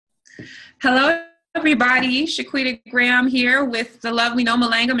Hello, everybody. Shaquita Graham here with the lovely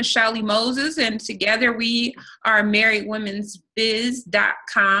Nomalanga Mhlauli-Moses, and together we are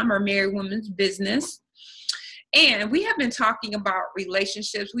marriedwomensbiz.com or Married Women's Business. And we have been talking about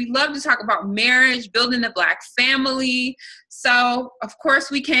relationships. We love to talk about marriage, building the Black family. So, of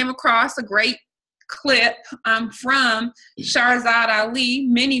course, we came across a great clip from Shahrazad Ali.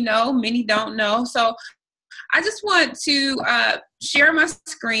 Many know, many don't know. So I just want to share my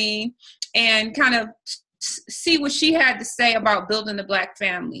screen and kind of see what she had to say about building the Black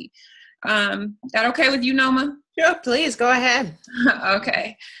family. That okay with you, Noma? Sure, please go ahead.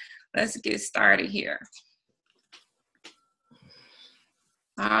 Okay, let's get started here.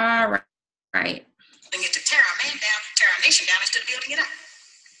 All right. To tear our man down, tear our nation down instead of building it up.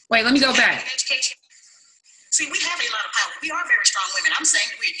 Wait, let me go back. Education. See, we have a lot of power. We are very strong women. I'm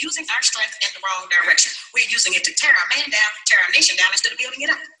saying we're using our strength in the wrong direction. We're using it to tear our man down, tear our nation down instead of building it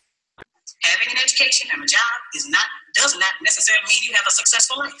up. Having an education and a job does not necessarily mean you have a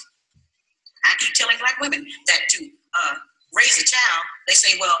successful life. I keep telling Black women that to raise a child, they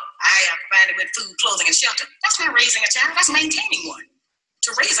say, well, I am provided with food, clothing, and shelter. That's not raising a child. That's maintaining one.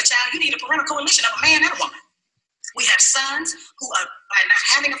 To raise a child, you need a parental coalition of a man and a woman. We have sons who are by not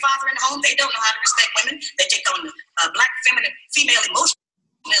having a father in the home. They don't know how to respect women. They take on the Black feminine female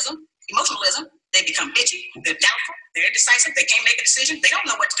emotionalism. They become bitchy. They're doubtful. They're indecisive. They can't make a decision. They don't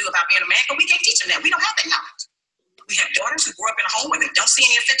know what to do about being a man, but we can't teach them that. We don't have that knowledge. We have daughters who grew up in a home where they don't see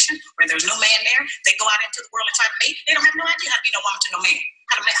any affection, where there's no man there. They go out into the world and try to mate. They don't have no idea how to be no woman to no man,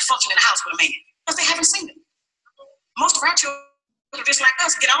 how to function in a house with a man, because they haven't seen it. Most of our children, just like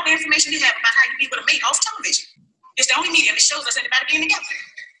us, get all the information they have about how you be with a mate off television. It's the only medium that shows us anybody being together.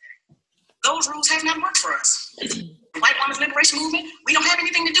 Those rules have not worked for us. The white women's liberation movement, we don't have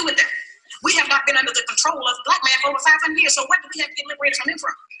anything to do with that. We have not been under the control of the Black man for over 500 years, so what do we have to get liberated from them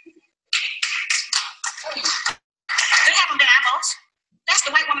from? They haven't been our boss. That's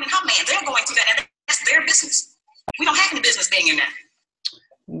the white woman and her man. They're going through that, and that's their business. We don't have any business being in that.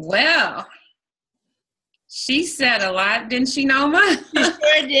 Well, she said a lot, didn't she, Noma? She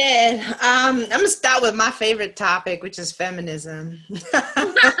sure did. I'm going to start with my favorite topic, which is feminism.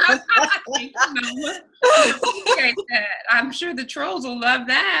 I'm sure the trolls will love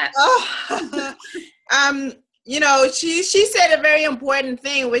that. She said a very important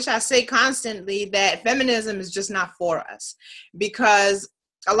thing, which I say constantly, that feminism is just not for us, because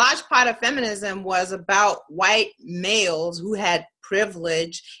a large part of feminism was about white males who had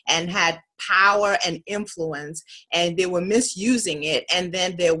privilege and had power and influence, and they were misusing it, and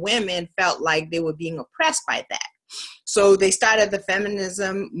then their women felt like they were being oppressed by that. So they started the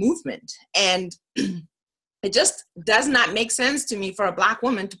feminism movement, and it just does not make sense to me for a Black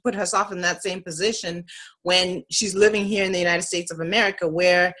woman to put herself in that same position when she's living here in the United States of America,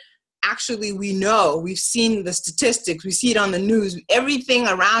 where actually we've seen the statistics, we see it on the news, everything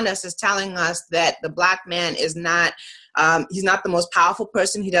around us is telling us that the Black man is not, he's not the most powerful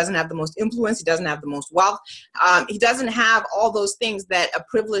person, he doesn't have the most influence, he doesn't have the most wealth, he doesn't have all those things that a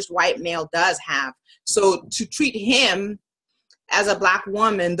privileged white male does have. So to treat him as a Black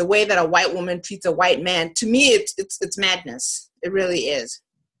woman the way that a white woman treats a white man, to me it's madness. It really is.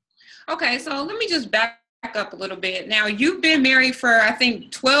 Okay, so let me just back up a little bit. Now, you've been married for, I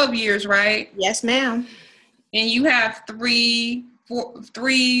think, 12 years, right? Yes, ma'am. And you have three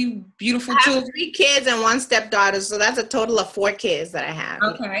beautiful children. 3 kids and 1 stepdaughter, so that's a total of 4 kids that I have.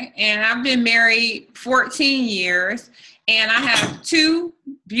 Okay, and I've been married 14 years, and I have 2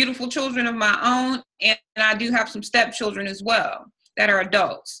 beautiful children of my own, and I do have some stepchildren as well that are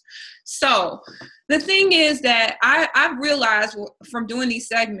adults. So the thing is that I've realized from doing these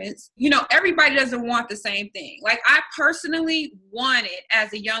segments, everybody doesn't want the same thing. Like, I personally wanted,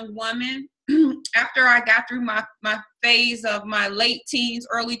 as a young woman, after I got through my phase of my late teens,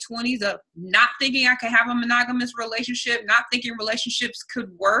 early 20s of not thinking I could have a monogamous relationship, not thinking relationships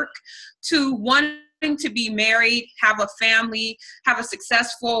could work, to wanting to be married, have a family, have a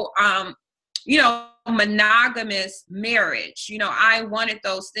successful, monogamous marriage. I wanted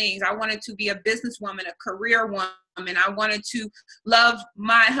those things. I wanted to be a businesswoman, a career woman. I wanted to love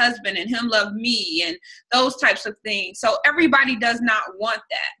my husband and him love me and those types of things. So everybody does not want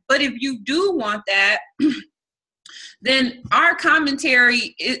that. But if you do want that, then our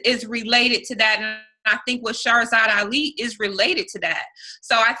commentary is related to that. And I think what Shahrazad Ali is related to that.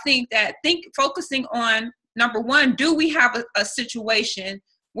 So I think that focusing on, number one, do we have a situation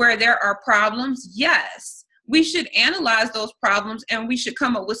where there are problems? Yes. We should analyze those problems and we should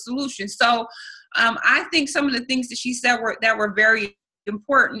come up with solutions. So I think some of the things that she said that were very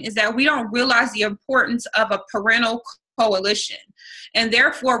important is that we don't realize the importance of a parental coalition. And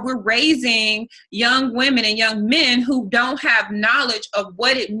therefore, we're raising young women and young men who don't have knowledge of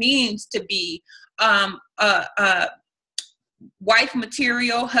what it means to be wife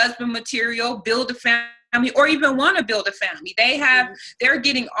material, husband material, build a family, or even want to build a family. They're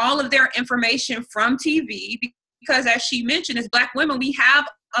getting all of their information from TV because, as she mentioned, as Black women, we have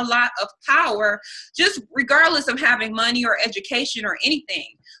a lot of power, just regardless of having money or education or anything.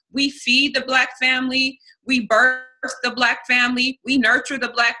 We feed the Black family, we birth the Black family, we nurture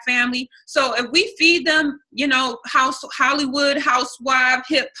the Black family. So if we feed them, Hollywood, housewife,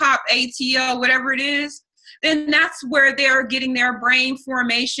 hip hop, ATL, whatever it is, then that's where they're getting their brain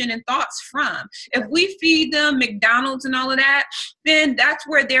formation and thoughts from. If we feed them McDonald's and all of that, then that's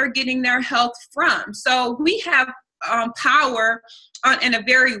where they're getting their health from. So we have power in a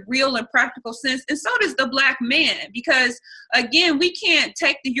very real and practical sense, and so does the Black man, because again, we can't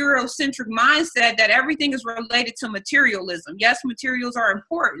take the Eurocentric mindset that everything is related to materialism. Yes, materials are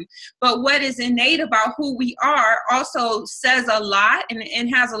important, but what is innate about who we are also says a lot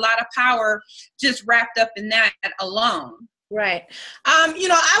and has a lot of power just wrapped up in that alone. Right.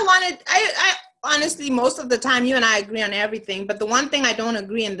 I honestly, most of the time, you and I agree on everything. But the one thing I don't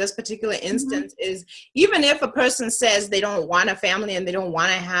agree in this particular instance is, even if a person says they don't want a family and they don't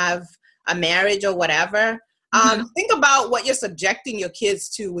want to have a marriage or whatever, think about what you're subjecting your kids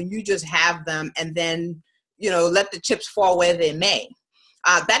to when you just have them and then, let the chips fall where they may.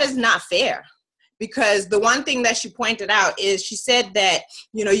 That is not fair. Because the one thing that she pointed out is, she said that,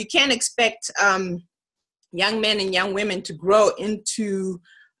 you can't expect young men and young women to grow into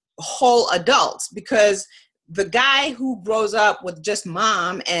whole adults, because the guy who grows up with just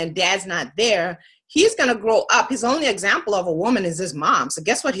mom and dad's not there, he's going to grow up. His only example of a woman is his mom. So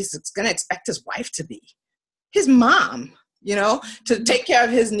guess what he's going to expect his wife to be? His mom, to take care of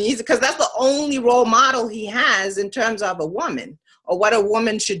his needs, because that's the only role model he has in terms of a woman or what a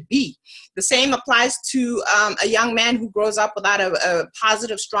woman should be. The same applies to a young man who grows up without a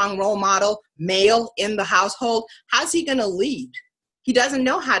positive, strong role model, male in the household. How's he going to lead? He doesn't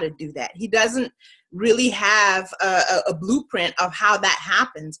know how to do that. He doesn't really have a blueprint of how that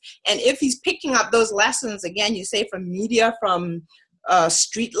happens. And if he's picking up those lessons, again, you say from media, from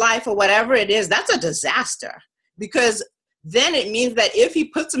street life or whatever it is, that's a disaster. Because then it means that if he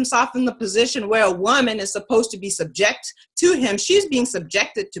puts himself in the position where a woman is supposed to be subject to him, she's being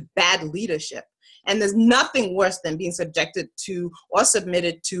subjected to bad leadership. And there's nothing worse than being subjected to or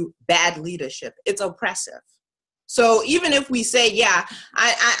submitted to bad leadership. It's oppressive. So even if we say, yeah,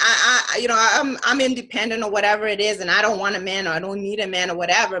 I'm independent or whatever it is, and I don't want a man, or I don't need a man or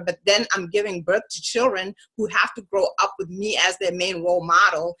whatever, but then I'm giving birth to children who have to grow up with me as their main role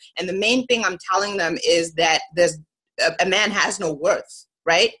model. And the main thing I'm telling them is that a man has no worth,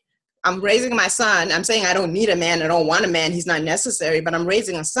 right? I'm raising my son. I'm saying I don't need a man. I don't want a man. He's not necessary, but I'm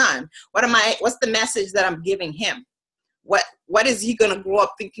raising a son. What's the message that I'm giving him? What is he going to grow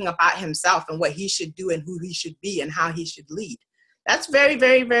up thinking about himself and what he should do and who he should be and how he should lead? That's very,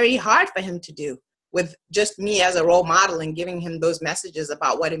 very, very hard for him to do with just me as a role model and giving him those messages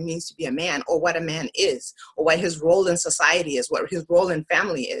about what it means to be a man, or what a man is, or what his role in society is, what his role in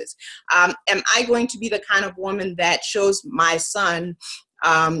family is. Am I going to be the kind of woman that shows my son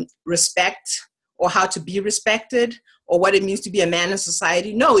respect, or how to be respected, or what it means to be a man in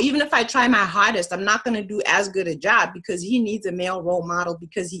society? No, even if I try my hardest, I'm not going to do as good a job, because he needs a male role model,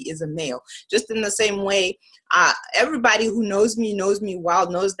 because he is a male. Just in the same way, everybody who knows me well,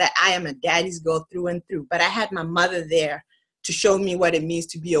 knows that I am a daddy's girl through and through. But I had my mother there to show me what it means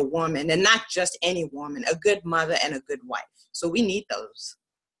to be a woman, and not just any woman, a good mother and a good wife. So we need those.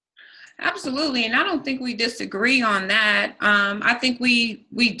 Absolutely. And I don't think we disagree on that. I think we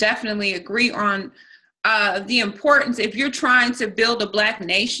definitely agree on the importance, if you're trying to build a Black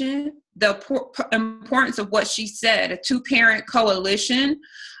nation, the importance of what she said, a two-parent coalition,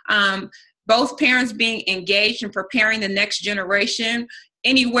 both parents being engaged in preparing the next generation,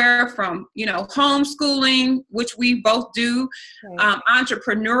 anywhere from, homeschooling, which we both do, right.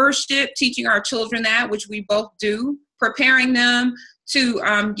 Entrepreneurship, teaching our children that, which we both do, preparing them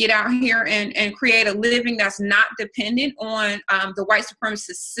to get out here and create a living that's not dependent on the white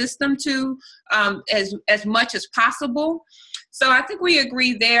supremacist system as much as possible. So I think we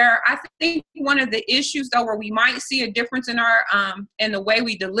agree there. I think one of the issues, though, where we might see a difference in our in the way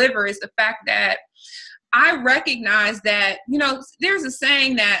we deliver is the fact that I recognize that, there's a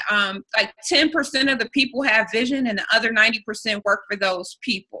saying that like 10% of the people have vision and the other 90% work for those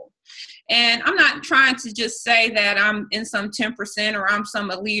people. And I'm not trying to just say that I'm in some 10% or I'm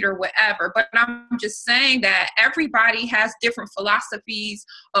some elite or whatever, but I'm just saying that everybody has different philosophies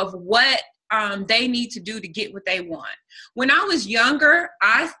of what they need to do to get what they want. When I was younger,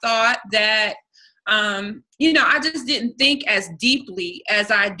 I thought that, I just didn't think as deeply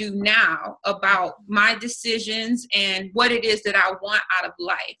as I do now about my decisions and what it is that I want out of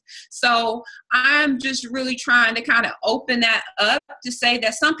life. So I'm just really trying to kind of open that up to say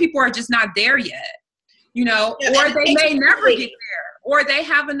that some people are just not there yet, or they may never get there, or they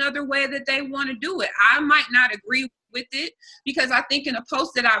have another way that they want to do it. I might not agree with it, because I think in a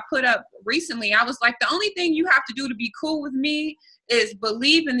post that I put up recently, I was like, the only thing you have to do to be cool with me is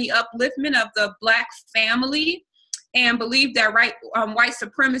believe in the upliftment of the Black family and believe that white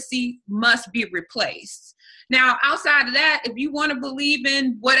supremacy must be replaced. Now, outside of that, if you want to believe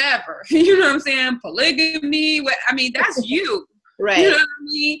in whatever, you know what I'm saying, polygamy, that's you. Right. You know what I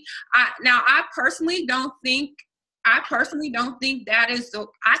mean? I personally don't think that is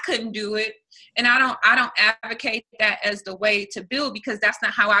I couldn't do it. And I don't advocate that as the way to build, because that's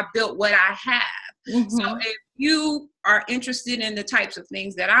not how I built what I have. Mm-hmm. So if you are interested in the types of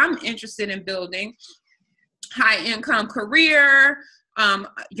things that I'm interested in building, high income career,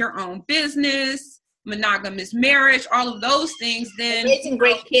 your own business, monogamous marriage, all of those things, then raising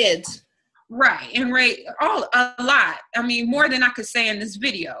great kids. Right. And a lot. More than I could say in this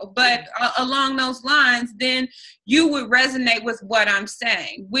video, but along those lines, then you would resonate with what I'm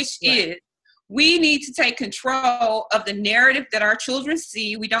saying, which is we need to take control of the narrative that our children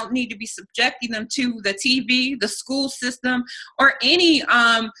see. We don't need to be subjecting them to the TV, the school system, or any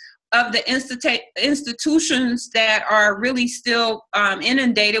of the institutions that are really still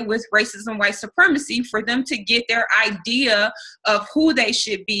inundated with racism, white supremacy, for them to get their idea of who they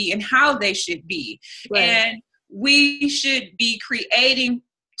should be and how they should be. Right. And we should be creating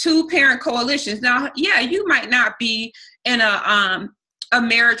 2-parent coalitions. Now, yeah, you might not be in a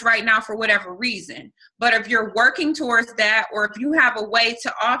marriage right now for whatever reason, but if you're working towards that, or if you have a way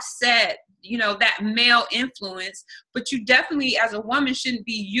to offset that male influence, but you definitely as a woman shouldn't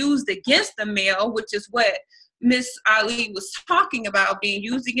be used against the male, which is what Miss Ali was talking about, being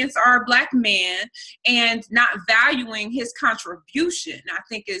used against our Black man and not valuing his contribution, I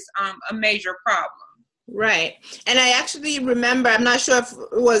think is a major problem. Right. And I actually remember, I'm not sure if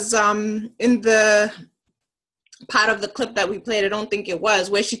it was in the part of the clip that we played, I don't think it was,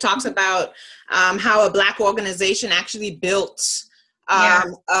 where she talks about how a Black organization actually built a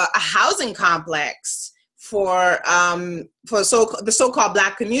housing complex for the so-called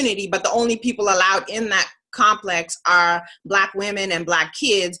Black community, but the only people allowed in that complex are Black women and Black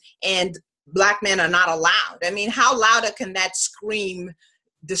kids, and Black men are not allowed. How louder can that scream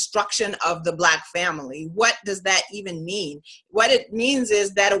destruction of the Black family? What does that even mean? What it means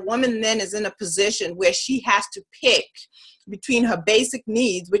is that a woman then is in a position where she has to pick between her basic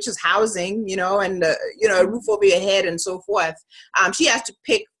needs, which is housing, and a roof over your head and so forth. She has to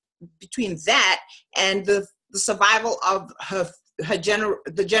pick between that and the survival of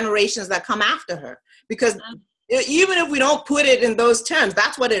the generations that come after her. Because even if we don't put it in those terms,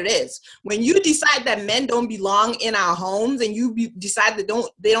 that's what it is. When you decide that men don't belong in our homes, and you decide that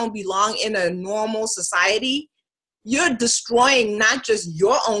they don't belong in a normal society, you're destroying not just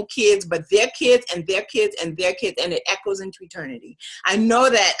your own kids, but their kids and their kids and their kids, and it echoes into eternity. I know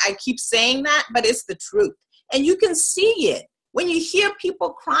that I keep saying that, but it's the truth. And you can see it when you hear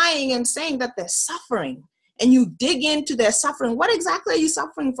people crying and saying that they're suffering, and you dig into their suffering. What exactly are you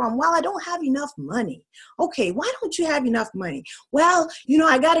suffering from? Well, I don't have enough money. Okay, why don't you have enough money? Well,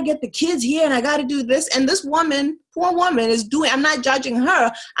 I got to get the kids here, and I got to do this. And this woman, poor woman, is doing, I'm not judging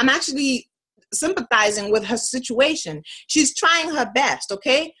her. I'm actually sympathizing with her situation. She's trying her best,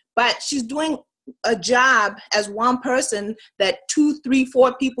 okay? But she's doing a job as one person that 2, 3,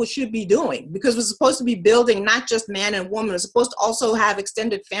 4 people should be doing, because we're supposed to be building not just man and woman. We're supposed to also have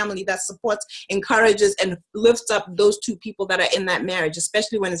extended family that supports, encourages, and lifts up those 2 people that are in that marriage,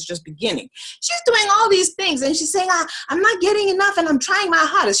 especially when it's just beginning. She's doing all these things, and she's saying, I'm not getting enough, and I'm trying my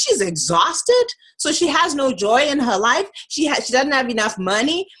hardest. She's exhausted, so she has no joy in her life. She doesn't have enough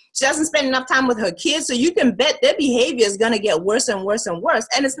money. She doesn't spend enough time with her kids, so you can bet their behavior is going to get worse and worse and worse.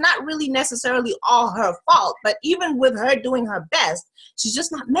 And it's not really necessarily all her fault, but even with her doing her best, she's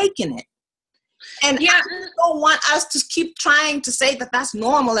just not making it. And I don't want us to keep trying to say that that's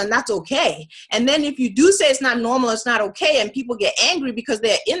normal and that's okay. And then if you do say it's not normal, it's not okay, and people get angry because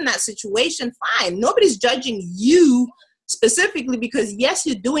they're in that situation, fine. Nobody's judging you specifically, because yes,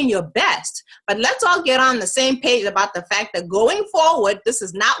 you're doing your best, but let's all get on the same page about the fact that going forward, this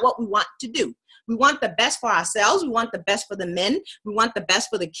is not what we want to do. We want the best for ourselves. We want the best for the men. We want the best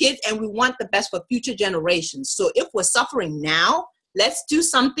for the kids, and we want the best for future generations. So if we're suffering now, let's do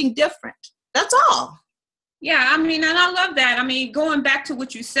something different. That's all. Yeah, I mean, and I love that. I mean, going back to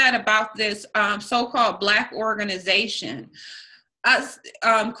what you said about this so-called Black organization, us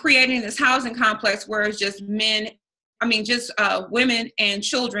creating this housing complex where it's just men, I mean, just women and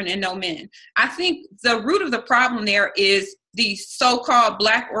children and no men. I think the root of the problem there is the so-called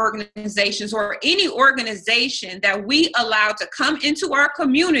Black organizations, or any organization that we allow to come into our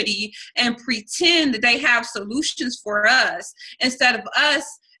community and pretend that they have solutions for us, instead of us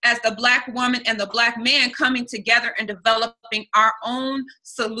as the Black woman and the Black man coming together and developing our own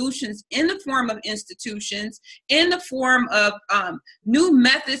solutions in the form of institutions, in the form of new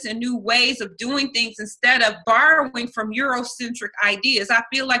methods and new ways of doing things, instead of borrowing from Eurocentric ideas. I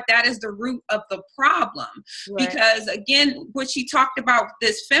feel like that is the root of the problem. Right. Because again, what she talked about,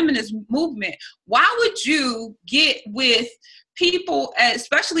 this feminist movement, why would you get with people,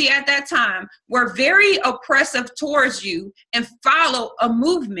 especially at that time, were very oppressive towards you and follow a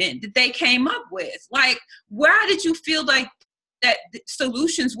movement that they came up with? Like, why did you feel like that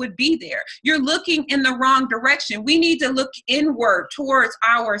solutions would be there? You're looking in the wrong direction. We need to look inward towards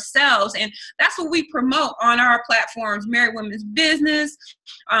ourselves. And that's what we promote on our platforms, Married Women's Business,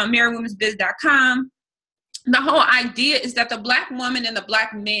 marriedwomensbiz.com. The whole idea is that the Black woman and the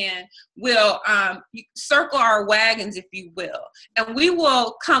Black man will circle our wagons, if you will, and we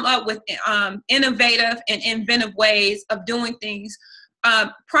will come up with innovative and inventive ways of doing things,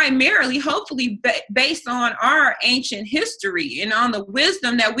 primarily, hopefully, based on our ancient history and on the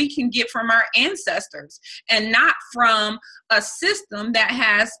wisdom that we can get from our ancestors, and not from a system that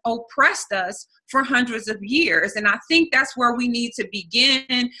has oppressed us for hundreds of years. And I think that's where we need to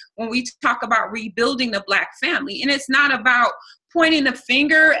begin when we talk about rebuilding the Black family. And it's not about pointing the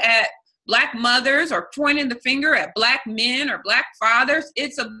finger at Black mothers or pointing the finger at Black men or Black fathers.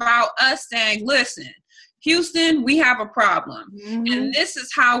 It's about us saying, listen, Houston, we have a problem. Mm-hmm. And this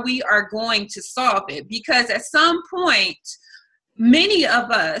is how we are going to solve it. Because at some point, many of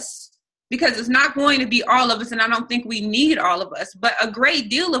us, because it's not going to be all of us, and I don't think we need all of us, but a great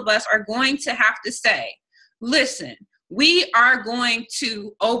deal of us are going to have to say, listen, we are going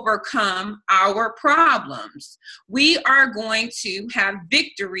to overcome our problems. We are going to have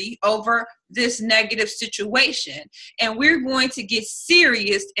victory over this negative situation. And we're going to get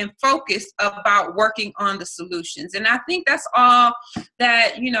serious and focused about working on the solutions. And I think that's all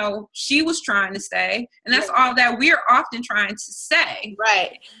that, you know, she was trying to say. And that's all that we're often trying to say.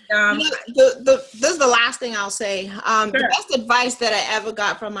 Right. This is the last thing I'll say. Sure. The best advice that I ever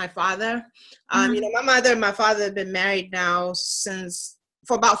got from my father, you know, my mother and my father have been married now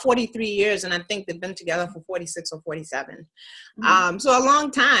for about 43 years, and I think they've been together for 46 or 47. So a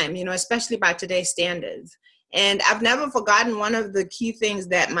long time, you know, especially by today's standards. And I've never forgotten one of the key things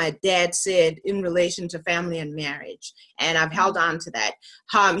that my dad said in relation to family and marriage, and I've held on to that.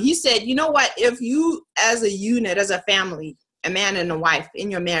 He said, you know what, if you as a unit, as a family, a man and a wife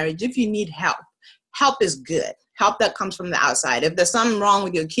in your marriage, if you need help, help is good. Help that comes from the outside. If there's something wrong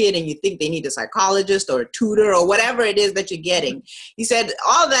with your kid and you think they need a psychologist or a tutor or whatever it is that you're getting, he said,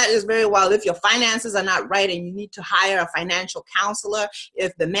 all that is very well if your finances are not right and you need to hire a financial counselor.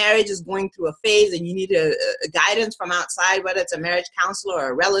 If the marriage is going through a phase and you need a guidance from outside, whether it's a marriage counselor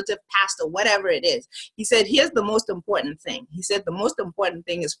or a relative, pastor, whatever it is. He said, here's the most important thing. He said, the most important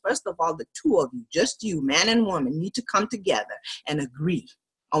thing is, first of all, the two of you, just you, man and woman, need to come together and agree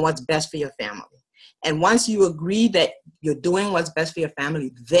on what's best for your family. And once you agree that you're doing what's best for your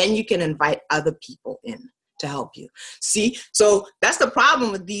family, then you can invite other people in to help you. See, so that's the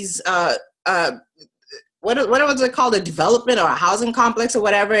problem with these, what was it called, a development or a housing complex or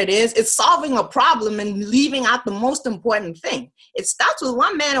whatever it is. It's solving a problem and leaving out the most important thing. It starts with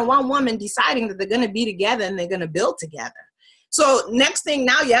one man and one woman deciding that they're going to be together and they're going to build together. So next thing,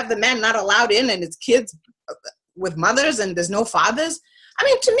 now you have the man not allowed in and his kids with mothers and there's no fathers. I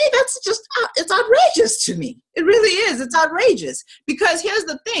mean, to me, that's just, it's outrageous to me. It really is. It's outrageous. Because here's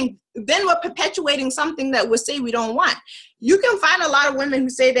the thing. Then we're perpetuating something that we say we don't want. You can find a lot of women who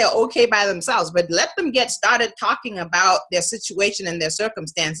say they're okay by themselves, but let them get started talking about their situation and their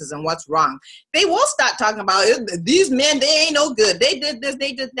circumstances and what's wrong. They will start talking about these men, they ain't no good. They did this,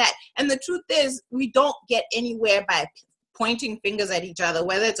 they did that. And the truth is, we don't get anywhere by pointing fingers at each other,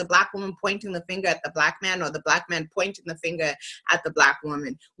 whether it's a Black woman pointing the finger at the Black man or the Black man pointing the finger at the Black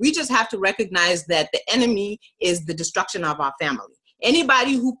woman. We just have to recognize that the enemy is the destruction of our family.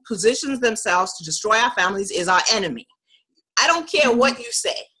 Anybody who positions themselves to destroy our families is our enemy. I don't care what you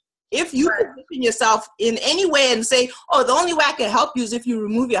say. If you position yourself in any way and say, oh, the only way I can help you is if you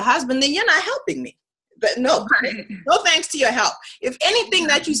remove your husband, then you're not helping me. But no thanks to your help. If anything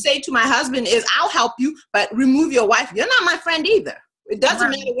that you say to my husband is, I'll help you, but remove your wife, you're not my friend either. It doesn't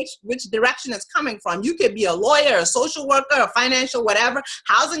Right. matter which direction it's coming from. You could be a lawyer, a social worker, a financial, whatever,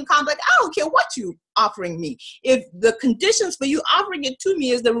 housing complex. I don't care what you offering me. If the conditions for you offering it to me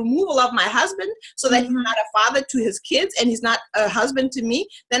is the removal of my husband so that he's not a father to his kids and he's not a husband to me,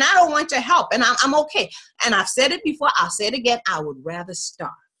 then I don't want your help. And I'm okay. And I've said it before. I'll say it again. I would rather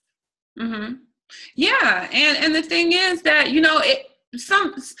starve. Mm-hmm. Yeah. And the thing is that, you know,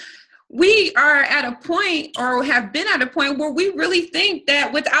 we are at a point, or have been at a point, where we really think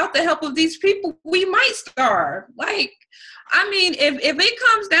that without the help of these people, we might starve. Like, I mean, if it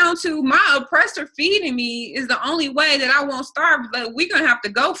comes down to my oppressor feeding me is the only way that I won't starve, like, we're going to have to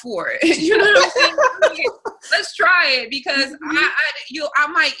go for it. You know what I'm saying? Let's try it, because I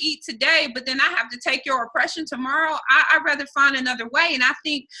might eat today, but then I have to take your oppression tomorrow. I'd rather find another way. And I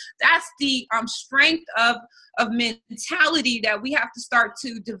think that's the strength of mentality that we have to start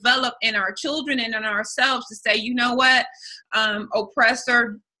to develop in our children and in ourselves, to say, you know what,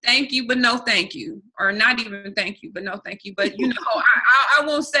 oppressor, thank you, but no thank you. Or not even thank you, but no thank you. But, you know, I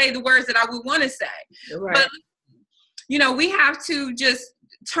won't say the words that I would want to say. Right. But, you know, we have to just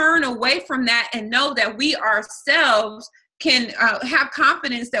turn away from that and know that we ourselves can have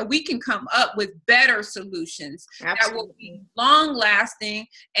confidence that we can come up with better solutions. Absolutely. That will be long lasting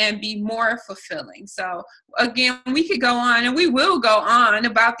and be more fulfilling. So again, we could go on, and we will go on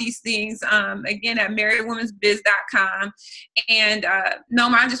about these things again at marriedwomensbiz.com. And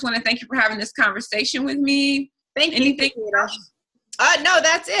Noma, I just want to thank you for having this conversation with me. Thank you. Anything else? No,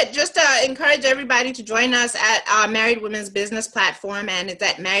 that's it. Just encourage everybody to join us at our Married Women's Business platform, and it's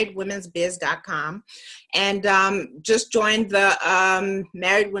at marriedwomensbiz.com. And just join the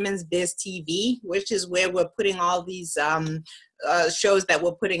Married Women's Biz TV, which is where we're putting all these shows that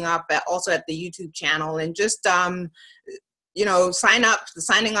we're putting up, also at the YouTube channel. And just, you know, sign up. The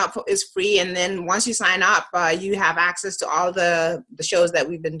signing up is free. And then once you sign up, you have access to all the shows that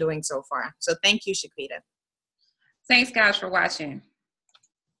we've been doing so far. So thank you, Shaquita. Thanks, guys, for watching.